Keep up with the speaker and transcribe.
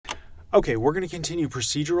Okay, we're going to continue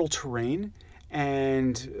procedural terrain,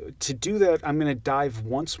 and to do that, I'm going to dive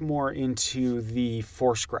once more into the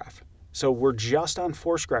force graph. So we're just on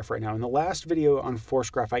force graph right now. In the last video on force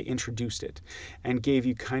graph, I introduced it and gave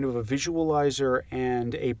you kind of a visualizer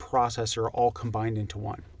and a processor all combined into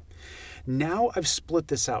one. Now I've split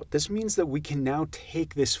this out. This means that we can now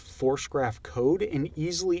take this force graph code and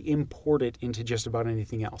easily import it into just about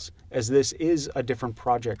anything else, as this is a different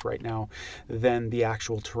project right now than the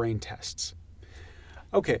actual terrain tests.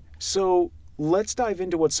 Okay, so let's dive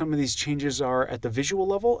into what some of these changes are at the visual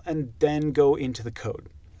level and then go into the code.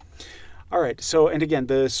 All right, so, and again,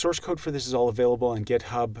 the source code for this is all available on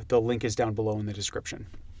GitHub. The link is down below in the description.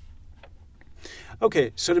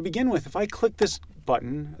 Okay, so to begin with, if I click this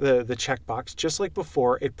button, the checkbox, just like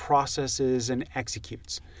before, it processes and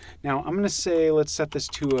executes. Now, I'm going to say, let's set this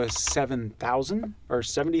to a 7,000 or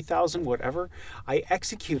 70,000, whatever. I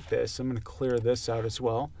execute this. I'm going to clear this out as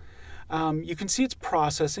well. You can see it's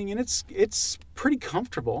processing, and it's pretty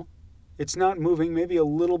comfortable. It's not moving, maybe a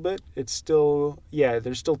little bit. It's still, yeah,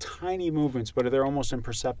 there's still tiny movements, but they're almost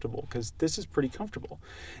imperceptible because this is pretty comfortable.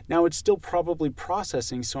 Now, it's still probably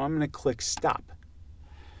processing, so I'm going to click stop.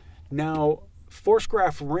 Now, force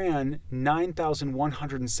graph ran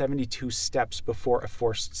 9,172 steps before a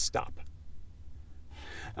forced stop.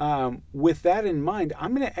 With that in mind,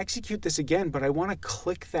 I'm going to execute this again, but I want to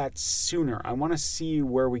click that sooner. I want to see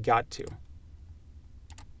where we got to.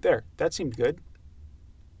 There, that seemed good.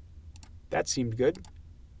 That seemed good.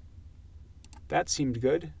 That seemed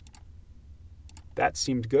good. That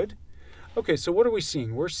seemed good. Okay, so what are we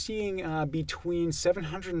seeing? We're seeing between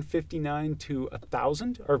 759 to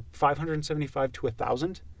 1,000, or 575 to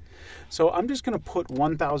 1,000. So I'm just going to put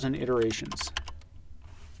 1,000 iterations.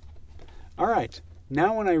 All right,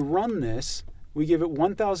 now when I run this, we give it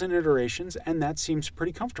 1,000 iterations, and that seems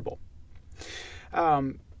pretty comfortable.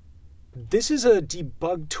 This is a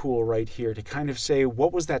debug tool right here to kind of say,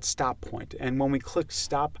 what was that stop point? And when we click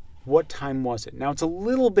stop, what time was it? Now, it's a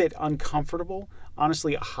little bit uncomfortable.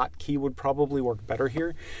 Honestly, a hotkey would probably work better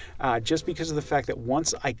here, just because of the fact that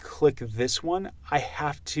once I click this one, I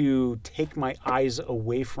have to take my eyes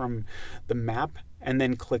away from the map and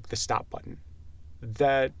then click the stop button.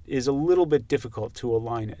 That is a little bit difficult to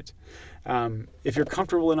align it. If you're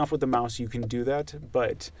comfortable enough with the mouse, you can do that,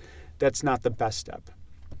 but that's not the best step.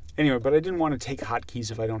 Anyway, but I didn't want to take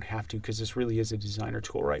hotkeys if I don't have to, because this really is a designer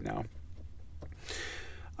tool right now.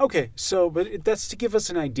 Okay, so, but that's to give us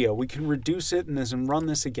an idea. We can reduce it and then run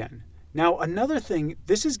this again. Now, another thing,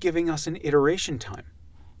 this is giving us an iteration time.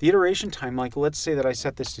 The iteration time, like let's say that I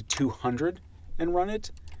set this to 200 and run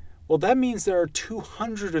it. Well, that means there are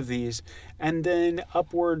 200 of these, and then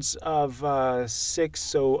upwards of 6,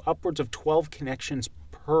 so upwards of 12 connections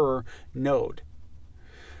per node.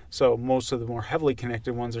 So most of the more heavily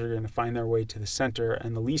connected ones are going to find their way to the center,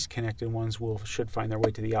 and the least connected ones should find their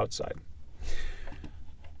way to the outside.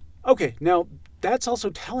 Okay, now that's also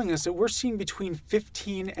telling us that we're seeing between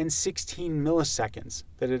 15 and 16 milliseconds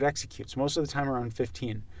that it executes, most of the time around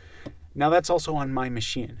 15. Now that's also on my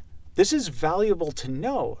machine. This is valuable to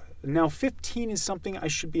know. Now 15 is something I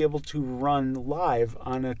should be able to run live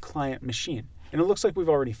on a client machine. And it looks like we've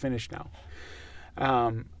already finished now.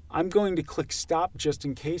 I'm going to click stop just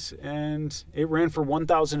in case, and it ran for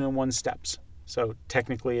 1,001 steps. So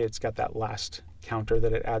technically it's got that last counter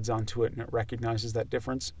that it adds onto it, and it recognizes that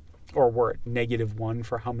difference. Or we're at -1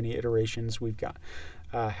 for how many iterations we've got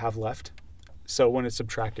have left. So when it's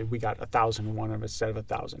subtracted, we got 1,001 of it instead of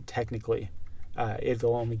 1,000. Technically,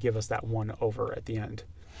 it'll only give us that one over at the end.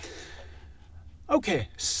 Okay,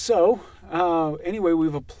 so anyway,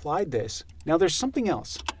 we've applied this. Now there's something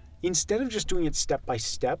else. Instead of just doing it step by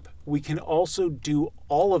step, we can also do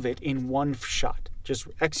all of it in one shot. Just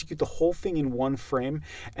execute the whole thing in one frame,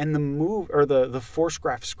 and the move or the force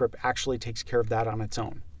graph script actually takes care of that on its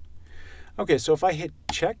own. Okay, so if I hit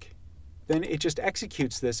check, then it just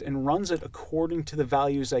executes this and runs it according to the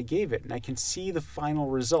values I gave it, and I can see the final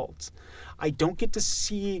results. I don't get to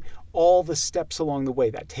see all the steps along the way.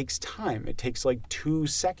 That takes time. It takes like 2 or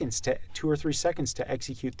 3 seconds to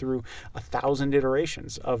execute through 1,000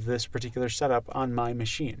 iterations of this particular setup on my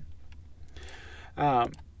machine.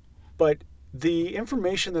 But the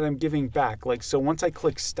information that I'm giving back, like, so once I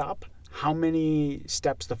click stop, how many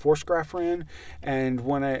steps the force graph ran, and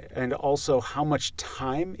also how much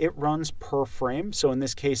time it runs per frame. So in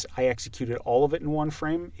this case, I executed all of it in one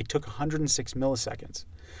frame. It took 106 milliseconds.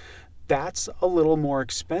 That's a little more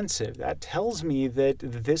expensive. That tells me that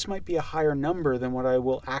this might be a higher number than what I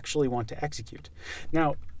will actually want to execute.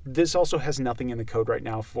 Now, this also has nothing in the code right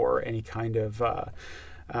now for any kind of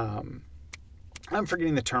I'm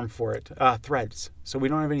forgetting the term for it, threads. So we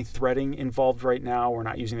don't have any threading involved right now. We're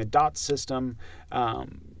not using the dot system,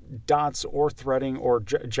 dots or threading or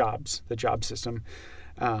jobs, the job system.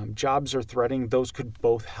 Jobs or threading, those could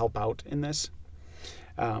both help out in this.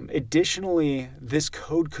 Additionally, this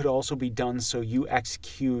code could also be done so you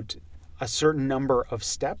execute a certain number of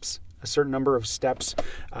steps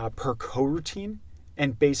per coroutine,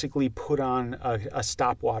 and basically put on a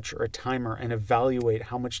stopwatch or a timer and evaluate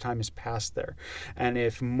how much time has passed there. And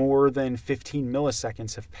if more than 15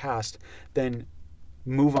 milliseconds have passed, then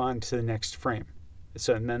move on to the next frame.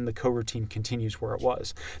 So, and then the coroutine continues where it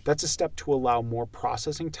was. That's a step to allow more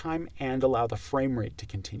processing time and allow the frame rate to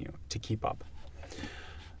continue to keep up.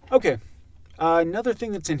 Okay, another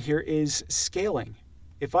thing that's in here is scaling.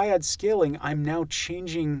 If I add scaling, I'm now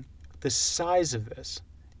changing the size of this.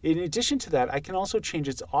 In addition to that, I can also change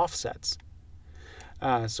its offsets.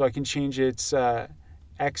 So I can change its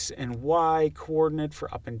X and Y coordinate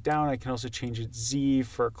for up and down. I can also change its Z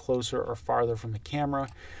for closer or farther from the camera.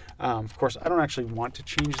 Of course, I don't actually want to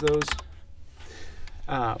change those.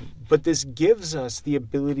 But this gives us the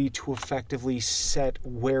ability to effectively set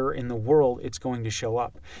where in the world it's going to show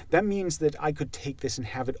up. That means that I could take this and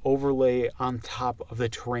have it overlay on top of the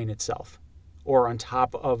terrain itself, or on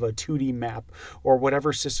top of a 2D map, or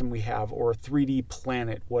whatever system we have, or a 3D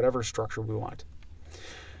planet, whatever structure we want.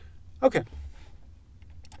 Okay.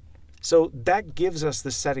 So that gives us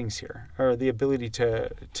the settings here, or the ability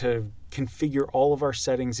to configure all of our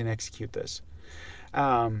settings and execute this.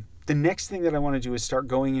 The next thing that I want to do is start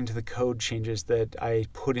going into the code changes that I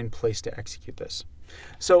put in place to execute this.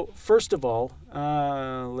 So first of all,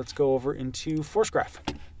 let's go over into ForceGraph.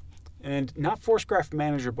 And not ForceGraph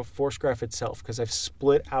Manager, but ForceGraph itself, because I've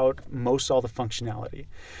split out most all the functionality.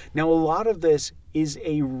 Now, a lot of this is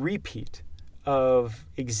a repeat of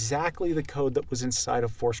exactly the code that was inside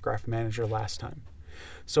of ForceGraph Manager last time.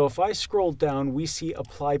 So if I scroll down, we see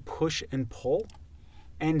apply push and pull.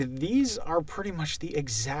 And these are pretty much the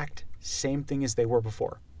exact same thing as they were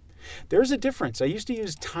before. There's a difference. I used to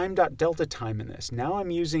use time.delta time in this. Now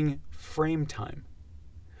I'm using frame time.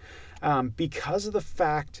 Because of the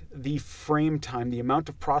fact the frame time, the amount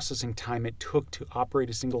of processing time it took to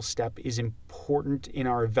operate a single step is important in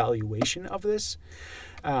our evaluation of this,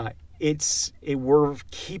 we're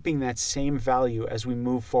keeping that same value as we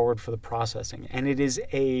move forward for the processing. And it is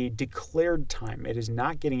a declared time. It is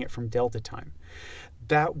not getting it from delta time.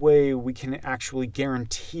 That way we can actually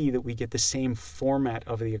guarantee that we get the same format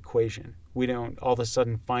of the equation. We don't all of a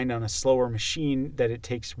sudden find on a slower machine that it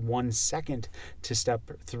takes 1 second to step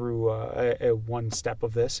through one step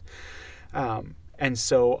of this. And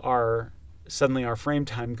so suddenly our frame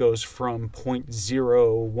time goes from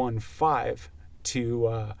 0.015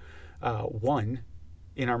 to 1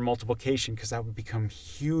 in our multiplication, because that would become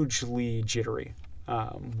hugely jittery.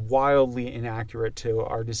 Wildly inaccurate to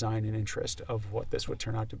our design and interest of what this would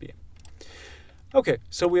turn out to be. Okay,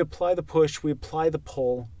 so we apply the push, we apply the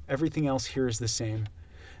pull, everything else here is the same.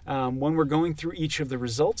 When we're going through each of the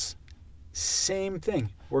results, same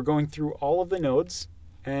thing. We're going through all of the nodes,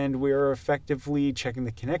 and we're effectively checking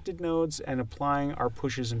the connected nodes and applying our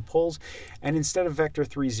pushes and pulls. And instead of vector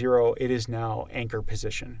 3.0, it is now anchor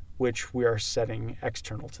position, which we are setting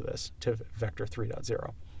external to this, to vector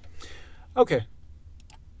 3.0. Okay.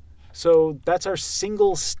 So that's our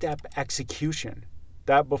single step execution.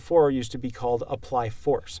 That before used to be called apply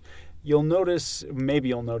force. You'll notice, maybe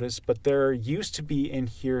you'll notice, but there used to be in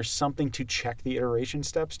here something to check the iteration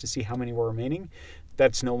steps to see how many were remaining.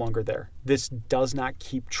 That's no longer there. This does not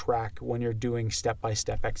keep track when you're doing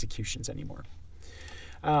step-by-step executions anymore.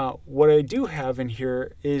 What I do have in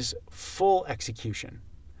here is full execution.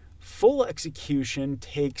 Full execution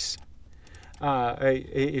takes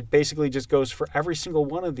it basically just goes for every single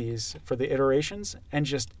one of these for the iterations and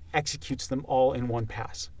just executes them all in one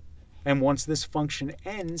pass. And once this function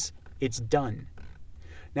ends, it's done.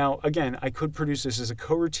 Now, again, I could produce this as a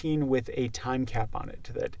coroutine with a time cap on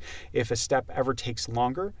it, that if a step ever takes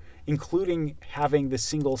longer, including having the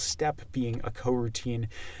single step being a coroutine,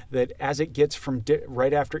 that as it gets from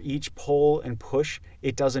right after each pull and push,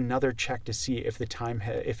 it does another check to see if the time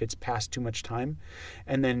if it's passed too much time,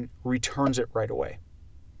 and then returns it right away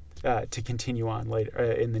to continue on later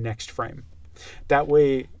in the next frame. That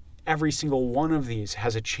way, every single one of these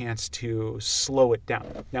has a chance to slow it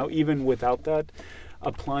down. Now, even without that,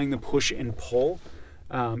 applying the push and pull,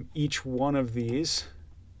 each one of these,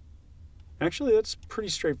 actually that's pretty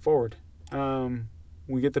straightforward.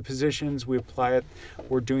 We get the positions, we apply it,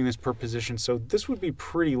 we're doing this per position, so this would be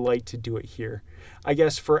pretty light to do it here. I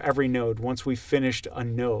guess for every node, once we finished a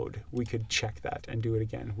node, we could check that and do it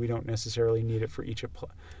again. We don't necessarily need it for each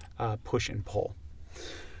push and pull.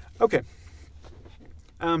 Okay.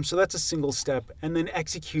 So that's a single step, and then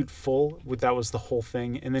execute full. That was the whole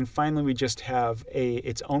thing, and then finally we just have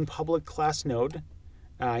its own public class node.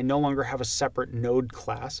 I no longer have a separate node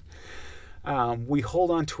class. We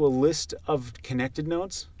hold on to a list of connected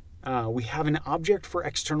nodes. We have an object for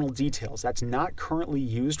external details. That's not currently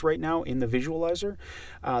used right now in the visualizer.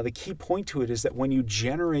 The key point to it is that when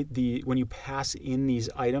you pass in these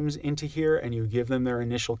items into here and you give them their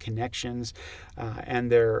initial connections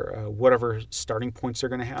and their whatever starting points they're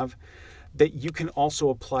going to have, that you can also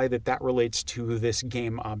apply that relates to this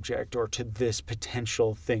game object or to this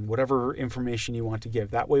potential thing, whatever information you want to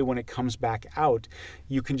give. That way, when it comes back out,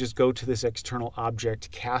 you can just go to this external object,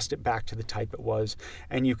 cast it back to the type it was,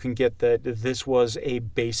 and you can get that this was a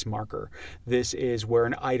base marker. This is where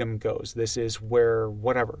an item goes. This is where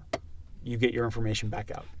whatever. You get your information back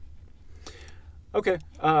out. Okay,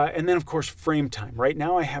 and then of course frame time. Right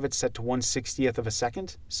now I have it set to 1/60th of a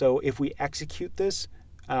second. So if we execute this,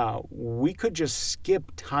 we could just skip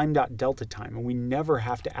time.delta time and we never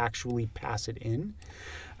have to actually pass it in.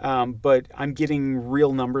 But I'm getting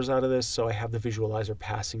real numbers out of this, so I have the visualizer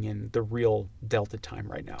passing in the real delta time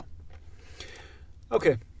right now.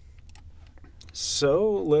 Okay, so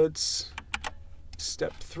let's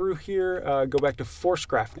step through here, go back to Force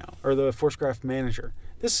Graph now, or the Force Graph Manager.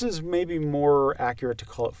 This is maybe more accurate to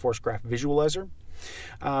call it Force Graph Visualizer.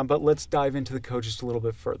 But let's dive into the code just a little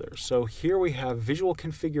bit further. So here we have visual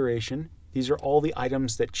configuration. These are all the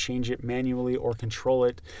items that change it manually or control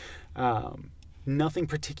it. Nothing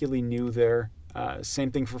particularly new there.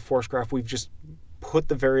 Same thing for Force Graph. We've just put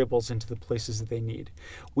the variables into the places that they need.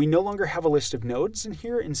 We no longer have a list of nodes in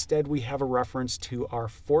here. Instead, we have a reference to our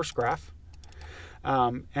Force Graph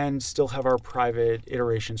and still have our private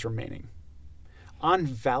iterations remaining. On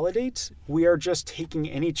validate, we are just taking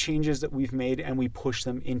any changes that we've made and we push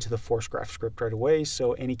them into the Force Graph script right away,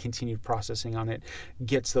 so any continued processing on it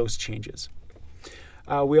gets those changes.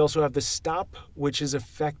 We also have the stop, which is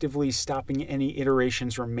effectively stopping any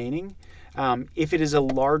iterations remaining. If it is a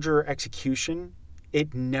larger execution,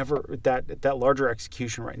 that larger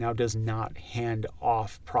execution right now does not hand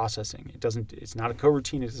off processing. It's not a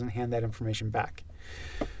coroutine, it doesn't hand that information back.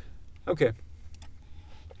 Okay.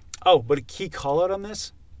 Oh, but a key call out on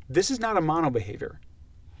this is not a mono behavior.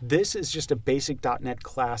 This is just a basic .NET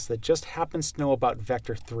class that just happens to know about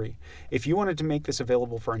Vector3. If you wanted to make this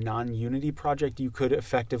available for a non-Unity project, you could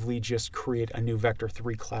effectively just create a new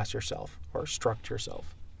Vector3 class yourself or struct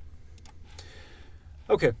yourself.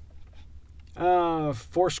 Okay,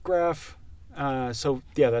 Force Graph. So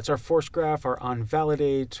yeah, that's our Force Graph, our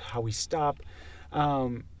onValidate, how we stop.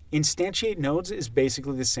 Instantiate nodes is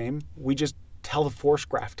basically the same. We just tell the Force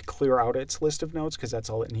Graph to clear out its list of nodes because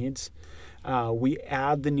that's all it needs. We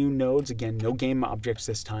add the new nodes, again, no game objects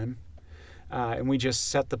this time. And we just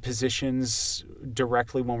set the positions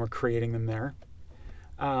directly when we're creating them there.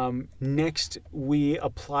 Next, we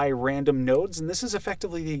apply random nodes, and this is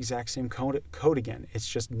effectively the exact same code again. It's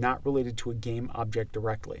just not related to a game object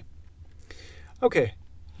directly. Okay,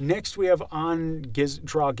 next we have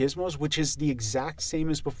onDraw gizmos, which is the exact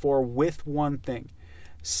same as before with one thing.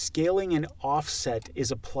 Scaling and offset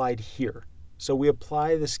is applied here. So we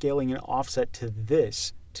apply the scaling and offset to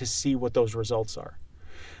this to see what those results are.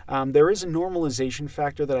 There is a normalization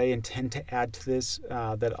factor that I intend to add to this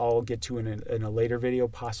that I'll get to in a later video,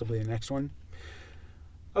 possibly the next one.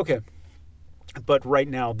 Okay, but right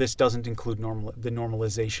now this doesn't include the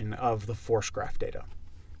normalization of the Force Graph data.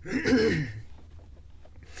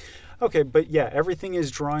 Okay, but yeah, everything is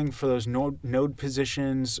drawing for those node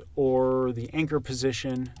positions or the anchor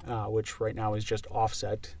position, which right now is just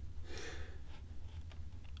offset,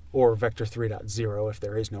 or Vector 3.0 if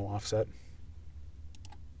there is no offset.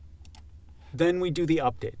 Then we do the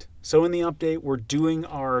update. So in the update, we're doing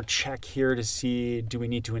our check here to see, do we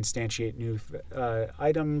need to instantiate new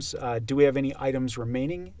items? Do we have any items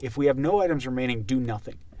remaining? If we have no items remaining, do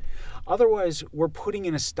nothing. Otherwise, we're putting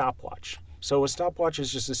in a stopwatch. So a stopwatch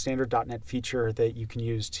is just a standard .NET feature that you can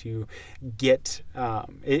use to get,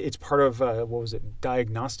 it's part of, what was it,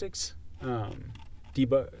 diagnostics?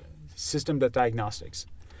 System.diagnostics.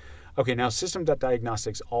 Okay, now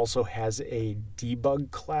system.diagnostics also has a debug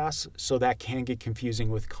class, so that can get confusing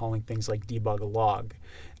with calling things like debug log.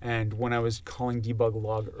 And when I was calling debug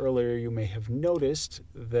log earlier, you may have noticed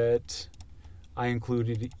that I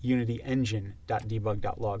included Unity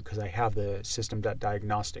engine.debug.log because I have the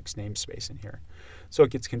system.diagnostics namespace in here. So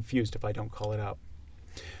it gets confused if I don't call it out.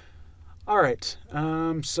 All right,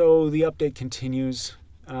 so the update continues.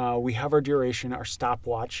 We have our duration, our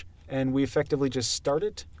stopwatch, and we effectively just start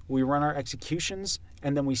it. We run our executions,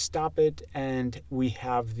 and then we stop it, and we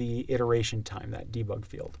have the iteration time, that debug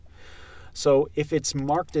field. So if it's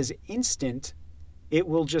marked as instant, it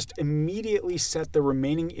will just immediately set the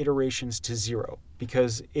remaining iterations to 0,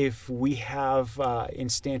 because if we have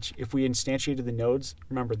if we instantiated the nodes,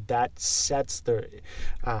 remember that sets the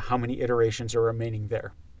how many iterations are remaining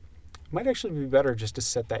there. It might actually be better just to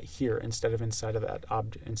set that here instead of inside of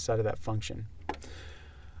that function.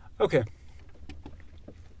 Okay.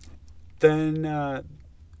 Then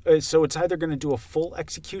so it's either going to do a full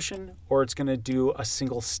execution or it's going to do a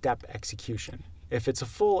single step execution. If it's a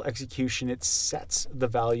full execution, it sets the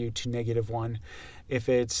value to -1. If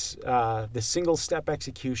it's the single step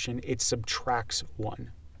execution, it subtracts 1.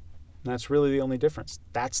 And that's really the only difference.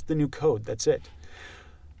 That's the new code. That's it.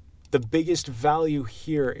 The biggest value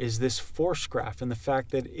here is this force graph and the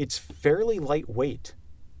fact that it's fairly lightweight.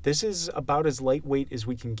 This is about as lightweight as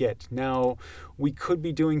we can get. Now, we could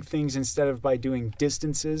be doing things instead of by doing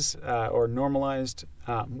distances or normalized,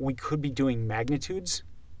 we could be doing magnitudes.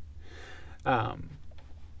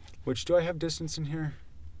 Which, do I have distance in here?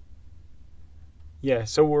 Yeah,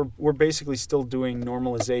 so we're basically still doing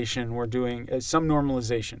normalization. We're doing some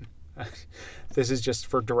normalization. This is just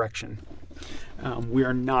for direction. We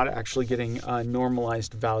are not actually getting a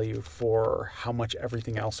normalized value for how much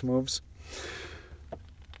everything else moves.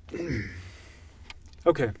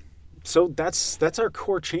 Okay, so that's our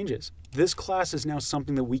core changes. This class is now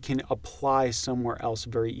something that we can apply somewhere else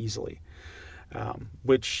very easily,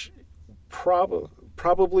 which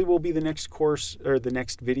probably will be the next course or the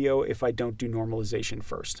next video if I don't do normalization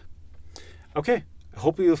first. Okay, I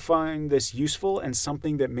hope you'll find this useful and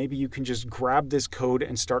something that maybe you can just grab this code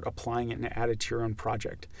and start applying it and add it to your own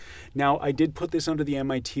project. Now, I did put this under the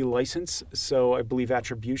MIT license, so I believe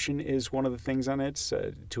attribution is one of the things on it,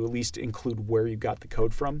 to at least include where you got the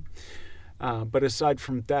code from. But aside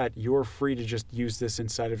from that, you're free to just use this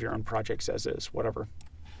inside of your own projects as is, whatever.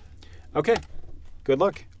 Okay. Good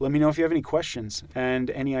luck. Let me know if you have any questions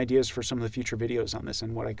and any ideas for some of the future videos on this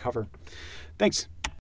and what I cover. Thanks.